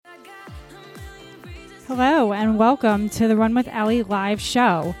Hello and welcome to the Run with Allie live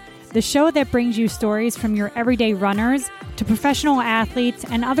show, the show that brings you stories from your everyday runners to professional athletes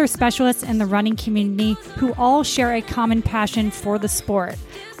and other specialists in the running community who all share a common passion for the sport.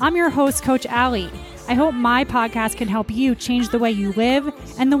 I'm your host, Coach Allie. I hope my podcast can help you change the way you live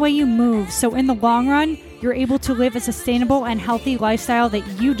and the way you move, so in the long run, you're able to live a sustainable and healthy lifestyle that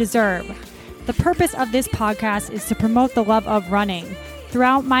you deserve. The purpose of this podcast is to promote the love of running.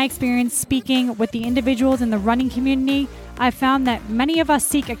 Throughout my experience speaking with the individuals in the running community, I've found that many of us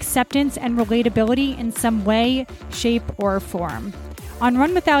seek acceptance and relatability in some way, shape, or form. On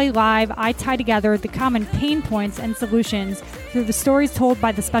Run with Allie Live, I tie together the common pain points and solutions through the stories told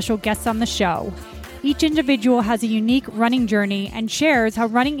by the special guests on the show. Each individual has a unique running journey and shares how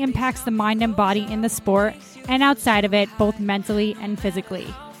running impacts the mind and body in the sport and outside of it, both mentally and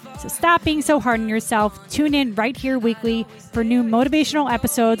physically. So stop being so hard on yourself. Tune in right here weekly for new motivational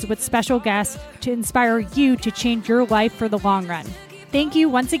episodes with special guests to inspire you to change your life for the long run. Thank you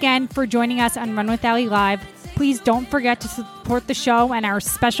once again for joining us on Run with Allie Live. Please don't forget to support the show and our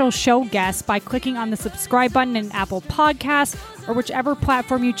special show guests by clicking on the subscribe button in Apple Podcasts or whichever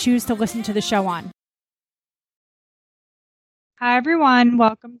platform you choose to listen to the show on. Hi, everyone.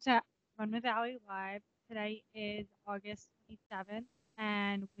 Welcome to Run with Allie Live. Today is August 27th.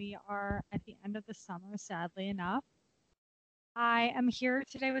 And we are at the end of the summer, sadly enough. I am here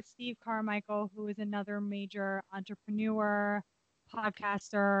today with Steve Carmichael, who is another major entrepreneur,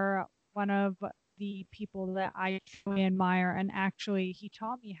 podcaster, one of the people that I truly admire. And actually, he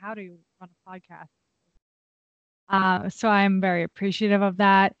taught me how to run a podcast. So I'm very appreciative of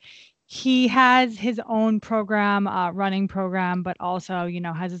that. He has his own program, running program, but also,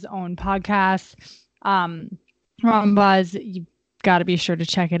 has his own podcast. Run Buzz, got to be sure to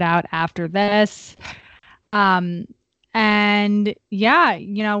check it out after this. And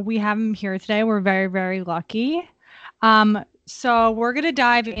yeah, we have him here today. We're very, very lucky. So we're going to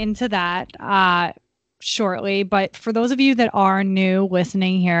dive into that shortly. But for those of you that are new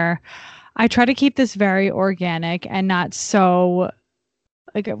listening here, I try to keep this very organic and not so,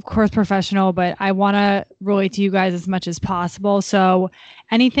 of course, professional, but I want to relate to you guys as much as possible. So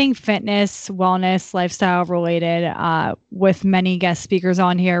anything fitness, wellness, lifestyle related, with many guest speakers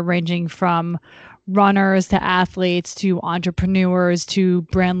on here, ranging from runners to athletes to entrepreneurs to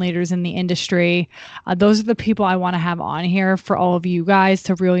brand leaders in the industry. Those are the people I want to have on here for all of you guys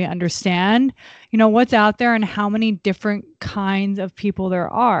to really understand, what's out there and how many different kinds of people there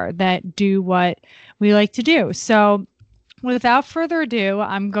are that do what we like to do. So without further ado,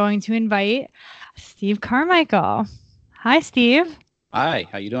 I'm going to invite Steve Carmichael. Hi, Steve. Hi,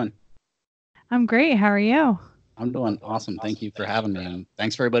 how you doing? I'm great. How are you? I'm doing awesome. Thank you for having me, and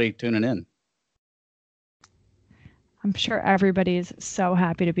thanks for everybody tuning in. I'm sure everybody's so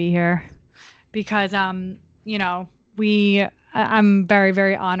happy to be here because, I'm very,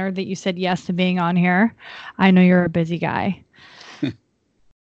 very honored that you said yes to being on here. I know you're a busy guy.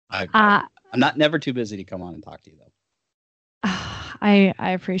 I'm not never too busy to come on and talk to you, though. I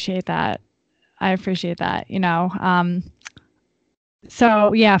appreciate that.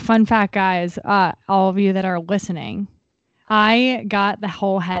 So yeah, fun fact, guys, all of you that are listening, I got the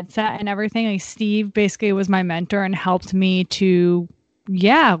whole headset and everything. Like Steve basically was my mentor and helped me to,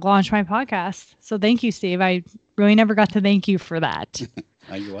 launch my podcast. So thank you, Steve. I really never got to thank you for that.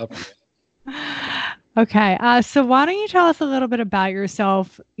 You're welcome. Okay. So why don't you tell us a little bit about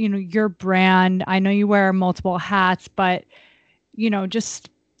yourself, your brand. I know you wear multiple hats, but, just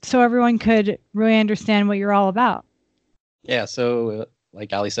so everyone could really understand what you're all about. Yeah. So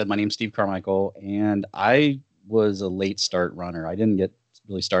like Allie said, my name's Steve Carmichael, and I was a late start runner. I didn't get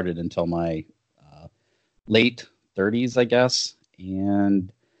really started until my late 30s, I guess.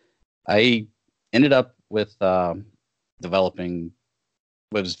 And I ended up with developing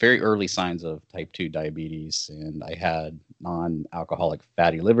what was very early signs of type 2 diabetes. And I had non-alcoholic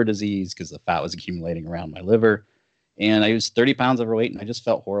fatty liver disease because the fat was accumulating around my liver. And I was 30 pounds overweight, and I just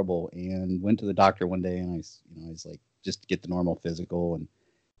felt horrible, and went to the doctor one day, and I was like, just get the normal physical. And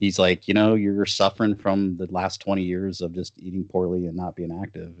he's like, you're suffering from the last 20 years of just eating poorly and not being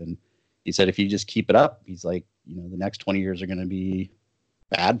active. And he said, if you just keep it up, he's like, the next 20 years are going to be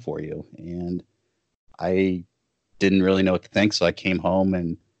bad for you. And I didn't really know what to think. So I came home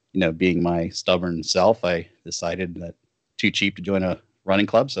and, being my stubborn self, I decided that too cheap to join a running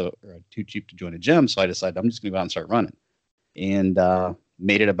club. Or too cheap to join a gym. So I decided I'm just going to go out and start running, and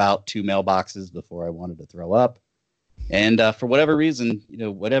made it about 2 mailboxes before I wanted to throw up. And for whatever reason,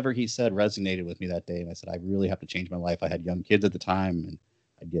 whatever he said resonated with me that day. And I said, I really have to change my life. I had young kids at the time, and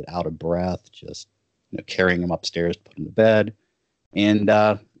I'd get out of breath, just carrying them upstairs to put them to bed. And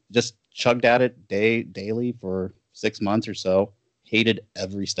just chugged at it daily for 6 months or so. Hated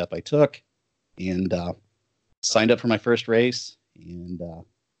every step I took, and signed up for my first race, and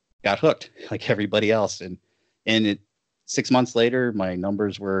got hooked like everybody else. And 6 months later, my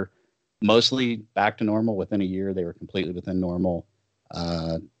numbers were mostly back to normal. Within a year, they were completely within normal.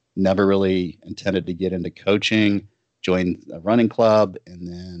 Never really intended to get into coaching, joined a running club, and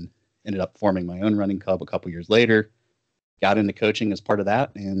then ended up forming my own running club a couple years later. Got into coaching as part of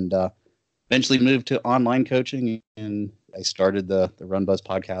that, and eventually moved to online coaching. And I started the Run Buzz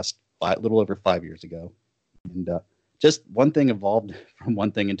podcast a little over 5 years ago. And just one thing evolved from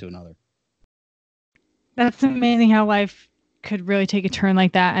one thing into another. That's amazing how life could really take a turn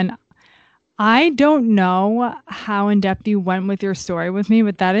like that. And I don't know how in depth you went with your story with me,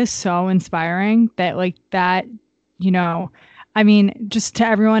 but that is so inspiring that like that, I mean, just to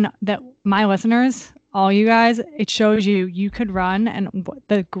everyone that my listeners, all you guys, it shows you could run and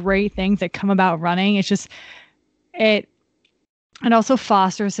the great things that come about running. It's just, it also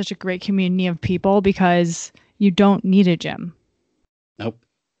fosters such a great community of people because you don't need a gym. Nope.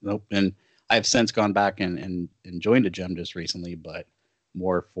 And I've since gone back and joined a gym just recently, but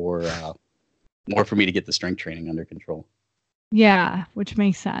more for me to get the strength training under control. Yeah, which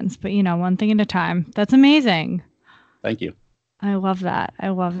makes sense. But, one thing at a time. That's amazing. Thank you. I love that.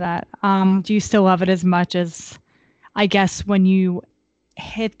 Do you still love it as much as, I guess, when you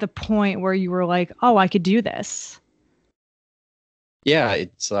hit the point where you were like, oh, I could do this? Yeah,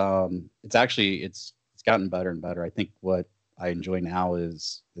 it's gotten better and better. I think what I enjoy now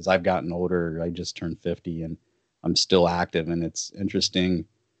is as I've gotten older, I just turned 50 and I'm still active, and it's interesting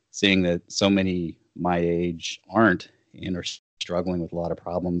seeing that so many my age aren't and are struggling with a lot of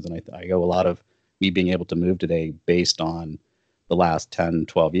problems. And I owe a lot of me being able to move today based on the last 10,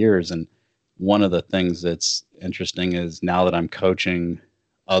 12 years. And one of the things that's interesting is now that I'm coaching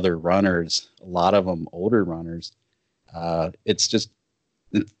other runners, a lot of them older runners, it's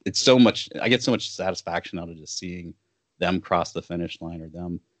so much, I get so much satisfaction out of just seeing them cross the finish line, or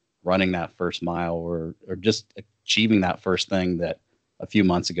them running that first mile, or just achieving that first thing that a few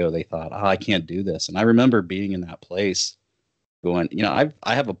months ago they thought, I can't do this. And I remember being in that place going,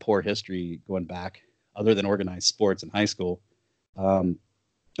 I have a poor history going back, other than organized sports in high school, of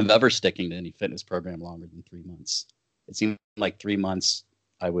ever sticking to any fitness program longer than 3 months. It seemed like 3 months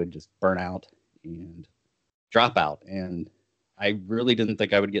I would just burn out and drop out. And I really didn't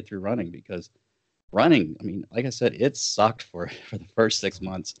think I would get through running, because running, I mean, like I said, it sucked for the first 6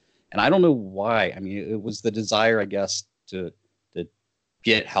 months. And I don't know why. I mean, it was the desire, I guess, to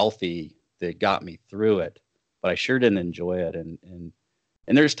get healthy that got me through it. But I sure didn't enjoy it. And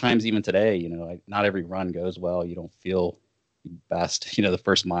there's times even today, not every run goes well. You don't feel best. The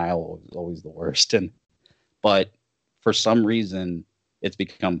first mile is always the worst. But for some reason, it's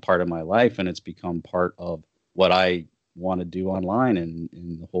become part of my life, and it's become part of what I want to do online. And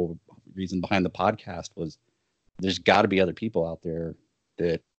the whole reason behind the podcast was there's got to be other people out there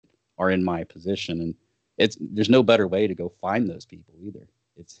that are in my position, and there's no better way to go find those people either.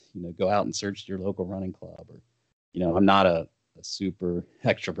 It's go out and search your local running club, or I'm not a super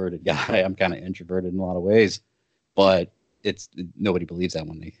extroverted guy. I'm kind of introverted in a lot of ways, but nobody believes that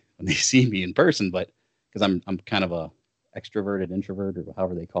when they see me in person, but because I'm kind of a extroverted introvert, or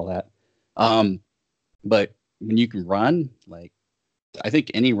however they call that. But when you can run, like, I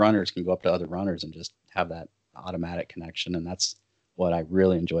think any runners can go up to other runners and just have that automatic connection. And that's what I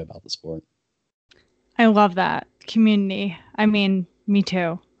really enjoy about the sport. I love that community. I mean, me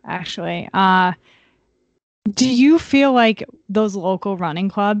too, actually. Do you feel like those local running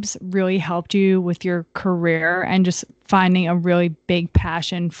clubs really helped you with your career and just finding a really big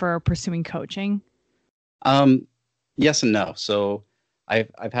passion for pursuing coaching? Yes and no. So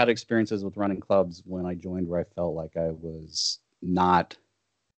I've had experiences with running clubs when I joined where I felt like I was not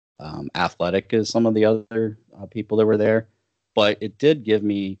athletic as some of the other people that were there, but it did give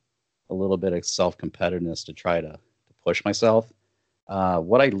me a little bit of self-competitiveness to try to push myself.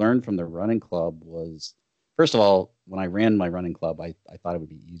 What I learned from the running club was, first of all, when I ran my running club, I thought it would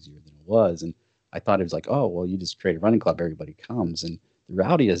be easier than it was. And I thought it was like, oh, well, you just create a running club, everybody comes. And the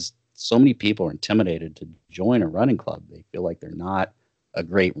reality is so many people are intimidated to join a running club. They feel like they're not a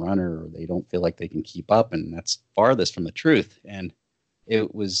great runner, or they don't feel like they can keep up. And that's farthest from the truth. And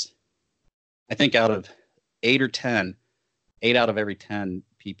it was, I think out of 8 out of every 10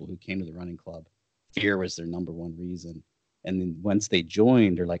 people who came to the running club, fear was their number one reason. And then once they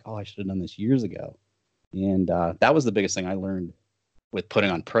joined, they're like, oh, I should have done this years ago. And that was the biggest thing I learned with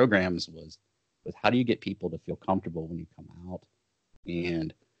putting on programs was how do you get people to feel comfortable when you come out,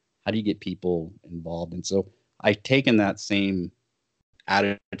 and how do you get people involved? And so I've taken that same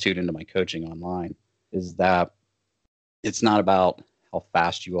attitude into my coaching online is that it's not about how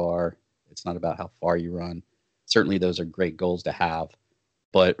fast you are. It's not about how far you run. Certainly those are great goals to have,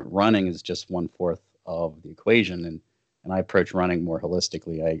 but running is just 1/4 of the equation. And I approach running more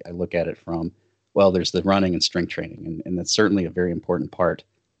holistically. I look at it from, well, there's the running and strength training, and that's certainly a very important part,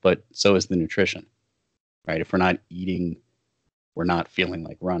 but so is the nutrition, right? If we're not eating, we're not feeling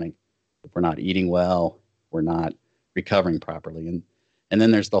like running. If we're not eating well, we're not recovering properly. And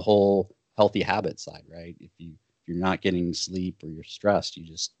then there's the whole healthy habit side, right? If you're not getting sleep or you're stressed,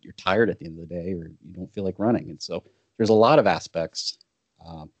 you're tired at the end of the day, or you don't feel like running. And so there's a lot of aspects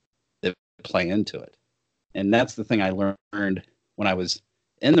that play into it. And that's the thing I learned when I was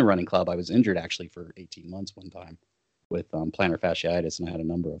in the running club. I was injured actually for 18 months one time with plantar fasciitis, and I had a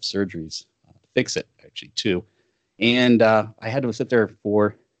number of surgeries to fix it, actually, too. And I had to sit there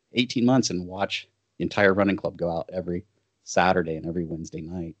for 18 months and watch the entire running club go out every Saturday and every Wednesday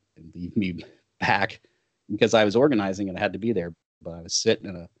night and leave me back because I was organizing and I had to be there. But I was sitting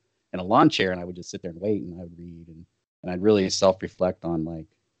in a lawn chair, and I would just sit there and wait, and I would read, and I'd really self-reflect on like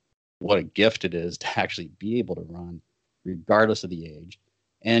what a gift it is to actually be able to run regardless of the age.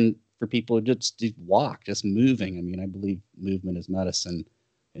 And for people who just walk, just moving. I mean, I believe movement is medicine.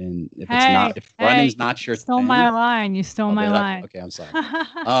 And if running's not your thing. You stole my line. You stole my line. Okay, I'm sorry.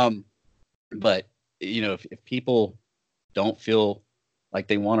 But if people don't feel like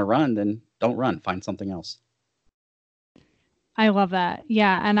they want to run, then don't run. Find something else. I love that.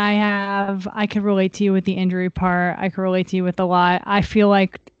 Yeah. And I could relate to you with the injury part. I could relate to you with a lot. I feel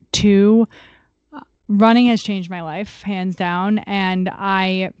like too, running has changed my life, hands down. And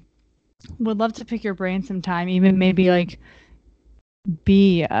I would love to pick your brain sometime, even maybe like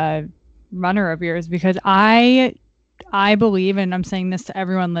be a runner of yours, because I believe, and I'm saying this to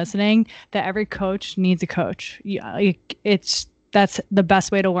everyone listening, that every coach needs a coach. That's the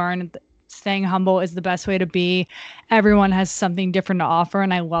best way to learn. Staying humble is the best way to be. Everyone has something different to offer,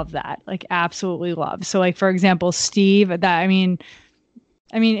 and I love that. Like, absolutely love. So, like, for example, Steve, I mean,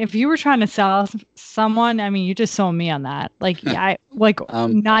 if you were trying to sell someone, I mean, you just sold me on that. Like,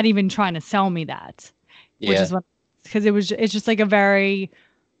 not even trying to sell me that, which is what, because it's just like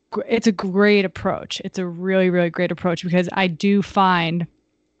it's a great approach. It's a really, really great approach, because I do find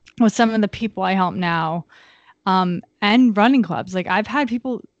with some of the people I help now, and running clubs, like I've had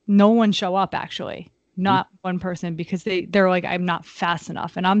no one show up, actually, not one person, because they're like, I'm not fast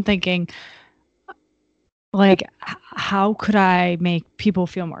enough. And I'm thinking, like, how could I make people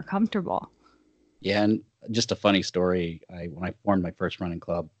feel more comfortable? Yeah. And just a funny story. When I formed my first running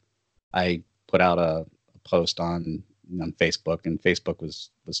club, I put out a post on Facebook, and Facebook was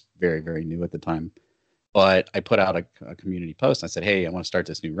very, very new at the time. But I put out a community post. I said, hey, I want to start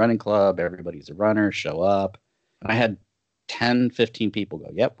this new running club. Everybody's a runner. Show up. And I had 10, 15 people go,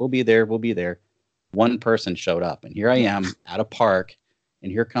 yep, we'll be there. We'll be there. One person showed up. And here I am at a park.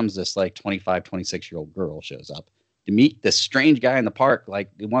 And here comes this like 25, 26-year-old girl shows up to meet this strange guy in the park, like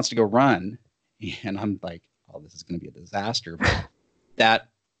he wants to go run. And I'm like, oh, this is going to be a disaster. But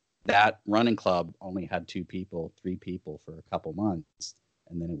that running club only had 2 people, 3 people for a couple months.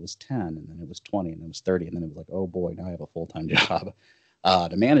 And then it was 10, and then it was 20, and then it was 30. And then it was like, oh boy, now I have a full-time job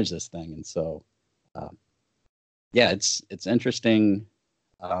to manage this thing. And so, it's interesting.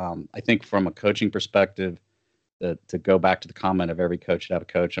 I think from a coaching perspective, to go back to the comment of every coach should have a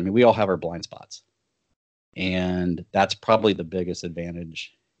coach. I mean, we all have our blind spots, and that's probably the biggest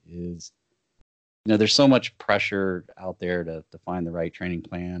advantage is, there's so much pressure out there to find the right training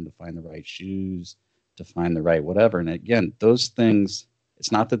plan, to find the right shoes, to find the right whatever. And again, those things,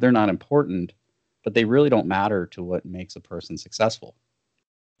 it's not that they're not important, but they really don't matter to what makes a person successful.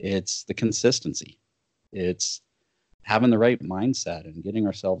 It's the consistency. It's having the right mindset and getting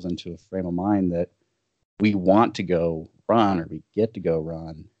ourselves into a frame of mind that we want to go run, or we get to go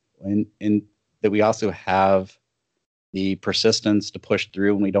run, and that we also have the persistence to push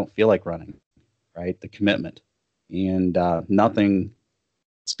through when we don't feel like running, right? The commitment. And nothing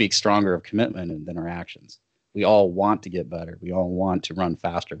speaks stronger of commitment than our actions. We all want to get better. We all want to run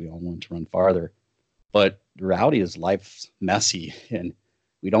faster. We all want to run farther. But the reality is life's messy, and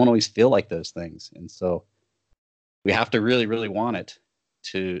we don't always feel like those things. And so we have to really, really want it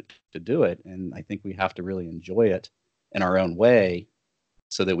to do it. And I think we have to really enjoy it in our own way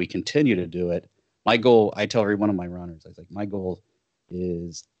so that we continue to do it. My goal, I tell every one of my runners, I was like, my goal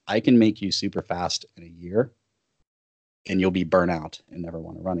is I can make you super fast in a year, and you'll be burnt out and never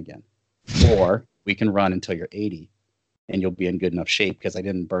want to run again. Or we can run until you're 80 and you'll be in good enough shape because I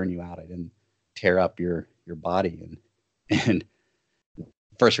didn't burn you out. I didn't tear up your body. And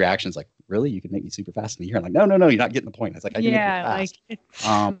first reaction is like, really? You can make me super fast in a year? I'm like, no, you're not getting the point. I was like, I can make you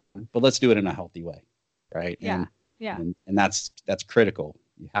fast. But let's do it in a healthy way, right? Yeah, And that's critical.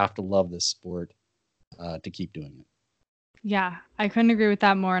 You have to love this sport to keep doing it. Yeah, I couldn't agree with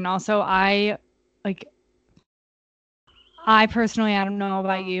that more. And also, I personally, I don't know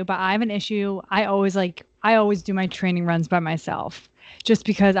about you, but I have an issue. I always do my training runs by myself just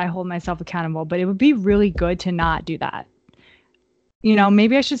because I hold myself accountable. But it would be really good to not do that.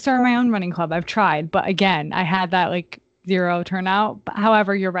 Maybe I should start my own running club. I've tried, but again, I had that zero turnout. But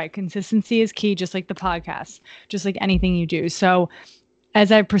however, you're right. Consistency is key, just like the podcast, just like anything you do. So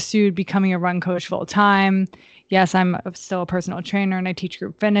as I pursued becoming a run coach full time, yes, I'm still a personal trainer and I teach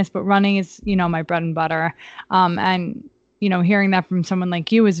group fitness, but running is, my bread and butter. And hearing that from someone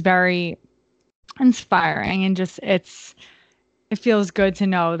like you is very inspiring, and just it feels good to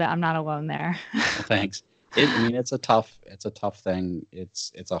know that I'm not alone there. Well, thanks. It's a tough thing.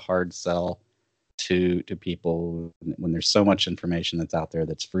 It's a hard sell to people when there's so much information that's out there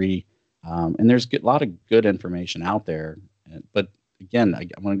that's free, and there's a lot of good information out there. But again, I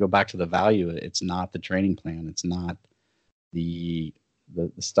want to go back to the value. It's not the training plan. It's not the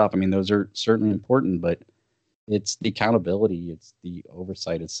stuff. Those are certainly important, but it's the accountability. It's the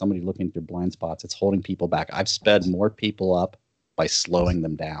oversight. It's somebody looking through blind spots. It's holding people back. I've sped more people up by slowing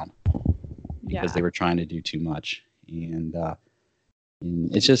them down because they were trying to do too much. And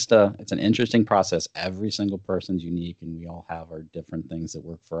it's just it's an interesting process. Every single person's unique, and we all have our different things that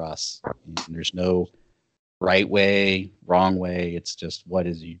work for us. And there's no right way, wrong way. It's just what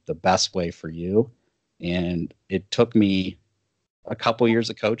is the best way for you. And it took me a couple years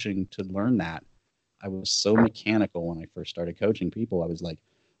of coaching to learn that. I was so mechanical when I first started coaching people. I was like,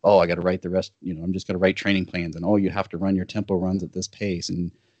 oh, I got to write the rest, I'm just going to write training plans, and you have to run your tempo runs at this pace.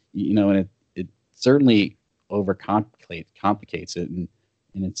 And, and it certainly complicates it. And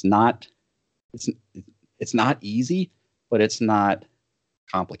it's not easy, but it's not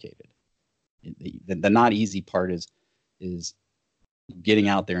complicated. The not easy part is getting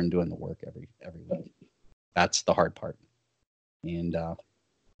out there and doing the work every week. That's the hard part. And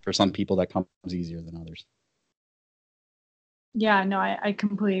for some people, that comes easier than others. Yeah, no, I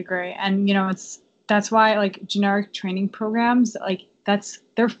completely agree. And, that's why generic training programs,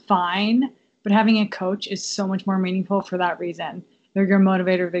 they're fine, but having a coach is so much more meaningful for that reason. They're your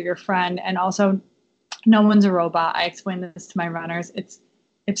motivator, they're your friend. And also, no one's a robot. I explain this to my runners.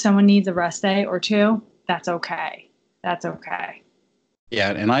 If someone needs a rest day or two, that's okay. That's okay.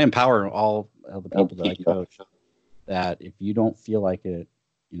 Yeah, and I empower all of the people that I coach that if you don't feel like it,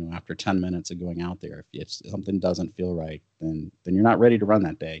 after 10 minutes of going out there, if something doesn't feel right, then you're not ready to run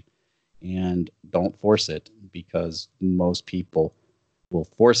that day. And don't force it, because most people will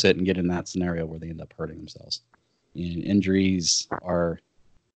force it and get in that scenario where they end up hurting themselves. And injuries are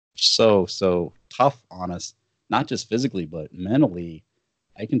so tough on us, not just physically, but mentally.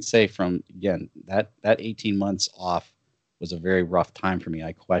 I can say from, again, that 18 months off was a very rough time for me.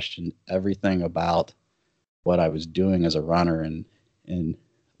 I questioned everything about what I was doing as a runner, and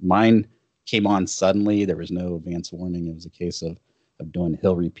mine came on suddenly. There was no advance warning. It was a case of doing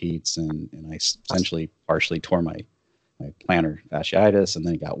hill repeats, and I essentially partially tore my plantar fasciitis, and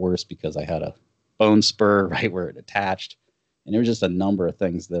then it got worse because I had a bone spur right where it attached. And there was just a number of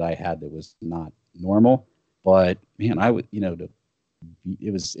things that I had that was not normal. But man, I would,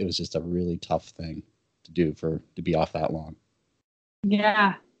 it was just a really tough thing to do to be off that long.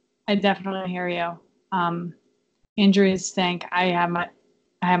 Yeah, I definitely hear you. Injuries stink. I have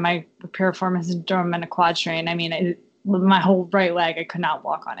my piriformis syndrome and a quad strain. My whole right leg, I could not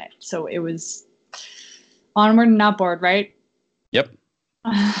walk on it. So it was onward and upward, right? Yep.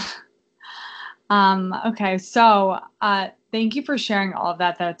 Okay. So, thank you for sharing all of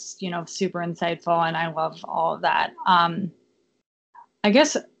that. That's, super insightful, and I love all of that. I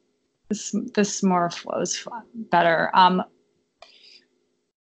guess this more flows better.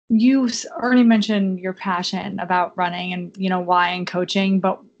 You already mentioned your passion about running and, why and coaching,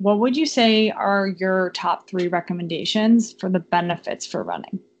 but what would you say are your top 3 recommendations for the benefits for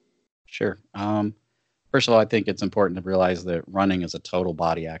running? Sure. First of all, I think it's important to realize that running is a total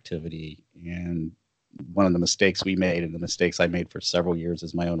body activity. And one of the mistakes we made, and the mistakes I made for several years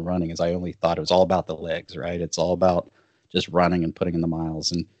as my own running, is I only thought it was all about the legs, right? It's all about just running and putting in the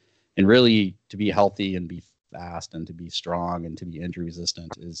miles. And really, to be healthy and be fast and to be strong and to be injury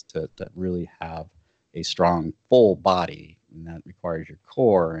resistant is to really have a strong full body, and that requires your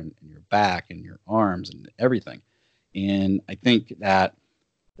core and your back and your arms and everything. And I think that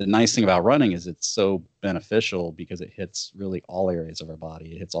the nice thing about running is it's so beneficial because it hits really all areas of our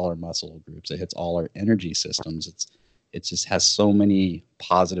body. It hits all our muscle groups. It hits all our energy systems. it just has so many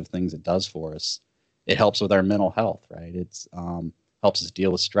positive things it does for us. It helps with our mental health, right? It's helps us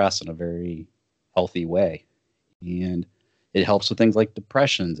deal with stress in a very healthy way. And it helps with things like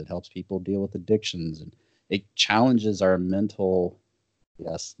depressions. It helps people deal with addictions, and it challenges our mental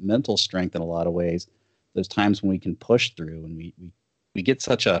strength in a lot of ways. There's times when we can push through, and we get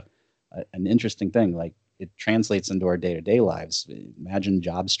such an interesting thing. Like, it translates into our day-to-day lives. Imagine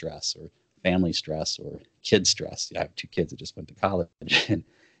job stress or family stress or kid stress. I have 2 kids that just went to college,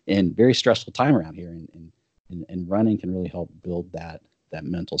 and very stressful time around here. And running can really help build that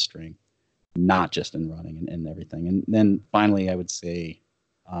mental strength, not just in running and everything. And then finally, I would say,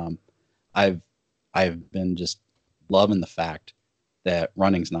 I've been just loving the fact that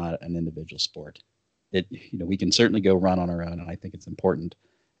running's not an individual sport. We can certainly go run on our own, and I think it's important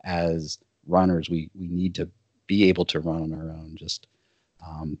as runners, we need to be able to run on our own, just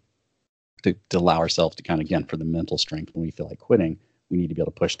to allow ourselves to kind of, again, for the mental strength when we feel like quitting, we need to be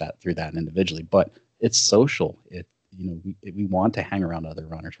able to push that through that individually. But it's social. We want to hang around other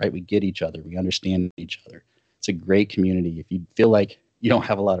runners, right? We get each other. We understand each other. It's a great community. If you feel like you don't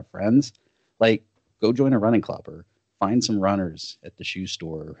have a lot of friends, like, go join a running club or find some runners at the shoe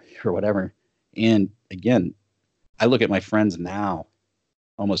store or whatever. And again, I look at my friends now,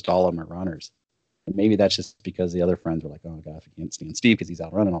 almost all of them are runners. And maybe that's just because the other friends were like, oh gosh, I can't stand Steve because he's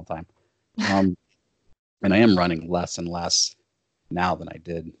out running all the time. And I am running less and less now than I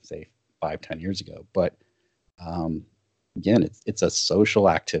did, say, 5-10 years ago. But again, it's a social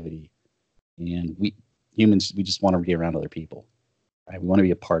activity, and we humans, we just want to be around other people, right? We want to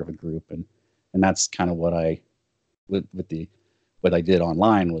be a part of a group, and that's kind of what what I did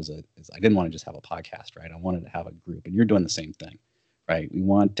online is I didn't want to just have a podcast, right? I wanted to have a group, and you're doing the same thing, right? We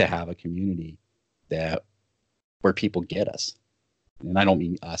want to have a community where people get us, and I don't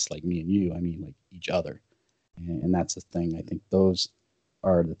mean us like me and you. I mean like each other, and that's the thing. I think those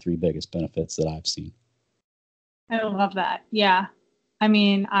are the 3 biggest benefits that I've seen. I love that. Yeah. I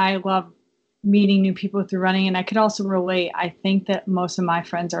mean, I love meeting new people through running, and I could also relate. I think that most of my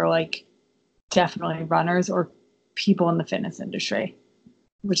friends are like definitely runners or people in the fitness industry,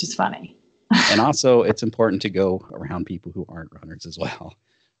 which is funny. And also, it's important to go around people who aren't runners as well.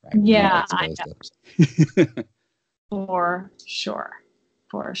 Right? Yeah, I know. For sure.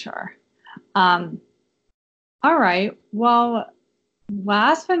 For sure. All right. Well,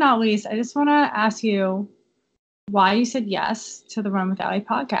 last but not least, I just want to ask you why you said yes to the Run with Allie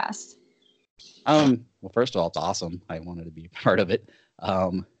podcast. Well, first of all, it's awesome. I wanted to be a part of it.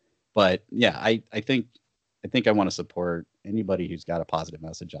 But yeah, I think I want to support anybody who's got a positive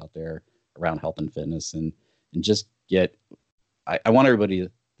message out there around health and fitness, and just I want everybody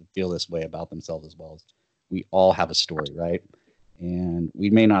to feel this way about themselves as well. As we all have a story, right? And we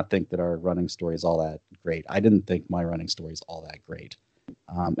may not think that our running story is all that great. I didn't think my running story is all that great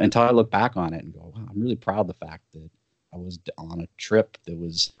until I look back on it and go, wow, I'm really proud of the fact that I was on a trip that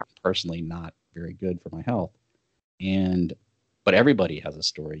was personally not very good for my health. But everybody has a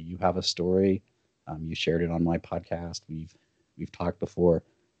story. You have a story. You shared it on my podcast. We've talked before.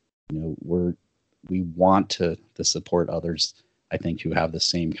 We want to support others, I think, who have the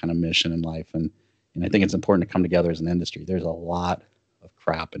same kind of mission in life. And I think it's important to come together as an industry. There's a lot of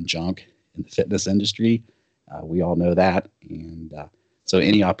crap and junk in the fitness industry. We all know that. And so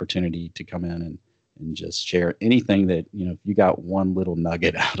any opportunity to come in and just share anything that, if you got one little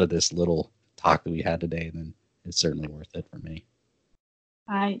nugget out of this little talk that we had today, then it's certainly worth it for me.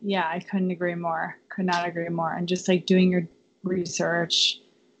 I couldn't agree more. Could not agree more. And just like doing your research,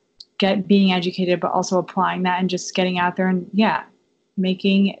 being educated, but also applying that and just getting out there and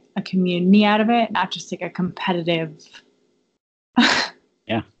making a community out of it, not just like a competitive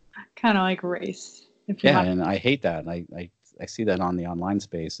kind of like race. And I hate that. I see that on the online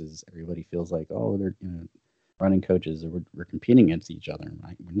spaces. Everybody feels like, oh, they're running coaches, or we're competing against each other.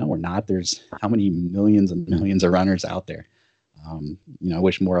 No, we're not. There's how many millions and millions of runners out there. I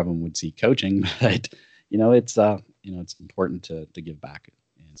wish more of them would see coaching, but it's important to give back.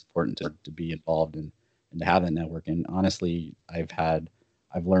 And it's important to be involved and to have that network. And honestly,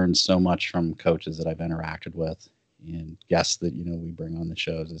 I've learned so much from coaches that I've interacted with and guests that, we bring on the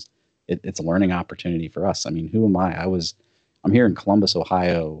shows. It's a learning opportunity for us. I mean, who am I? I'm here in Columbus,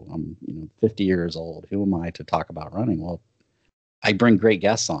 Ohio. I'm 50 years old. Who am I to talk about running? Well, I bring great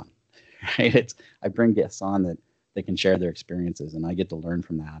guests on, right? I bring guests on that they can share their experiences, and I get to learn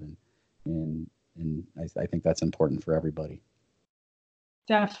from that. And I think that's important for everybody.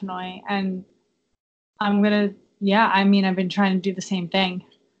 Definitely. And I've been trying to do the same thing.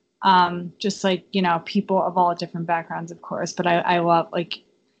 Just like, people of all different backgrounds, of course, but I love, like,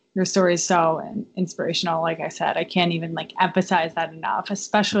 your story is so inspirational. Like I said, I can't even like emphasize that enough,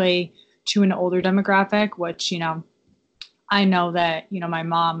 especially to an older demographic, which, I know that, my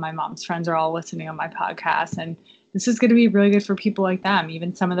mom's friends are all listening on my podcast, and this is going to be really good for people like them,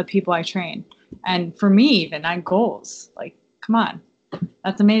 even some of the people I train. And for me, even on goals, like, come on,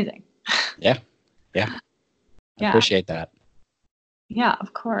 that's amazing. Yeah. I appreciate that. Yeah,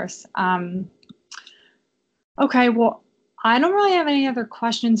 of course. Okay. Well, I don't really have any other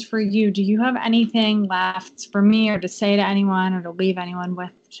questions for you. Do you have anything left for me or to say to anyone or to leave anyone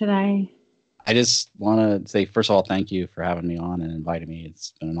with today? I just want to say, first of all, thank you for having me on and inviting me.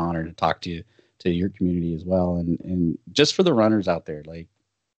 It's been an honor to talk to your community as well. And just for the runners out there, like,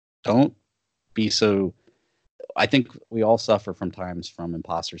 don't be so, I think we all suffer from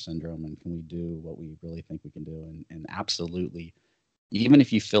imposter syndrome, and can we do what we really think we can do? And absolutely, even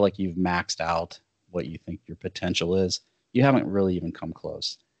if you feel like you've maxed out what you think your potential is, you haven't really even come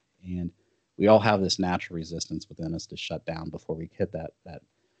close. And we all have this natural resistance within us to shut down before we hit that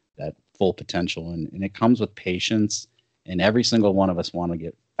full potential. And it comes with patience. And every single one of us want to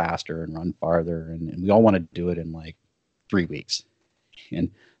get faster and run farther. And we all want to do it in like 3 weeks.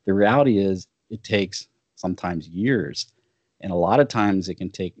 And the reality is it takes sometimes years. And a lot of times it can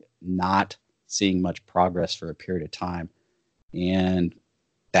take not seeing much progress for a period of time. And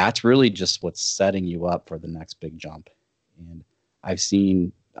that's really just what's setting you up for the next big jump. And I've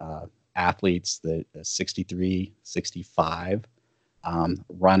seen athletes that 63, 65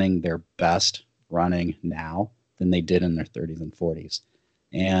 running their best running now than they did in their 30s and 40s.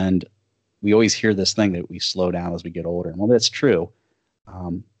 And we always hear this thing that we slow down as we get older. And well, that's true.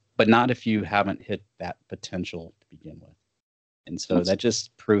 But not if you haven't hit that potential to begin with. And so that's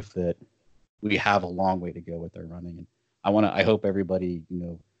just proof that we have a long way to go with our running. And I hope everybody,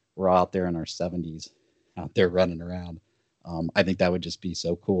 we're out there in our 70s out there running around. I think that would just be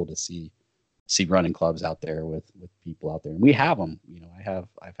so cool to see running clubs out there with people out there. And we have them,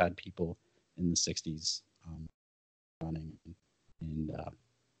 I've had people in the 60s running, and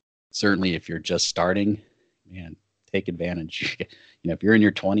certainly if you're just starting, man, take advantage. If you're in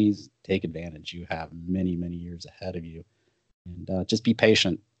your 20s, take advantage. You have many, many years ahead of you, and just be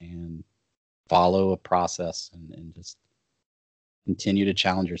patient and follow a process and just continue to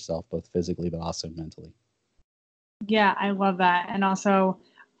challenge yourself both physically, but also mentally. Yeah, I love that. And also,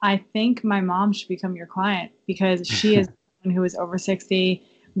 I think my mom should become your client, because she is someone who is over 60,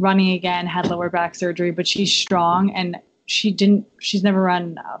 running again, had lower back surgery, but she's strong, and she's never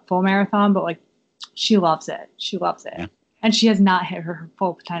run a full marathon, but like, she loves it. She loves it. Yeah. And she has not hit her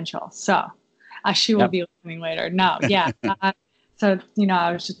full potential. So she will be listening later. No. Yeah. So,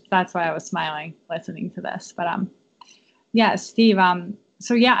 that's why I was smiling listening to this, but, yeah, Steve,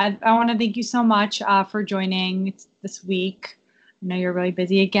 so yeah, I want to thank you so much for joining this week. I know you're really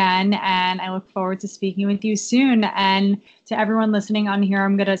busy again, and I look forward to speaking with you soon. And to everyone listening on here,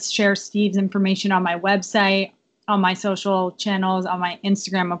 I'm going to share Steve's information on my website, on my social channels, on my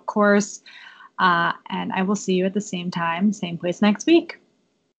Instagram, of course. And I will see you at the same time, same place next week.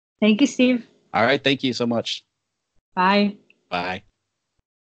 Thank you, Steve. All right. Thank you so much. Bye. Bye.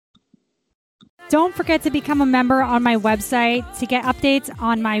 Don't forget to become a member on my website to get updates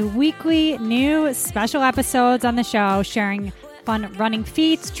on my weekly new special episodes on the show, sharing fun running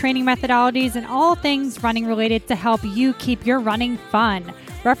feats, training methodologies, and all things running related to help you keep your running fun.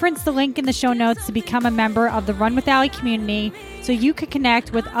 Reference the link in the show notes to become a member of the Run with Allie community so you can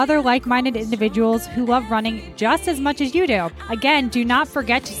connect with other like-minded individuals who love running just as much as you do. Again, do not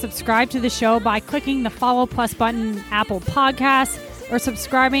forget to subscribe to the show by clicking the follow plus button in Apple Podcasts or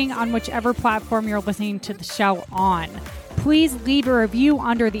subscribing on whichever platform you're listening to the show on. Please leave a review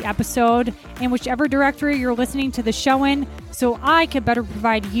under the episode in whichever directory you're listening to the show in, so I can better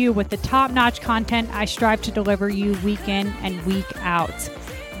provide you with the top-notch content I strive to deliver you week in and week out.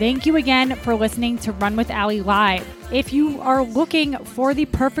 Thank you again for listening to Run with Allie Live. If you are looking for the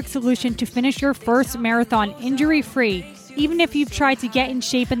perfect solution to finish your first marathon injury-free, even if you've tried to get in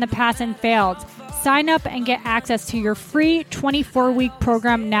shape in the past and failed, sign up and get access to your free 24-week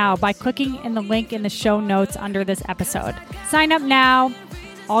program now by clicking in the link in the show notes under this episode. Sign up now.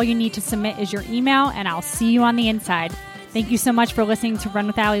 All you need to submit is your email, and I'll see you on the inside. Thank you so much for listening to Run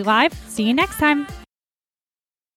with Allie Live. See you next time.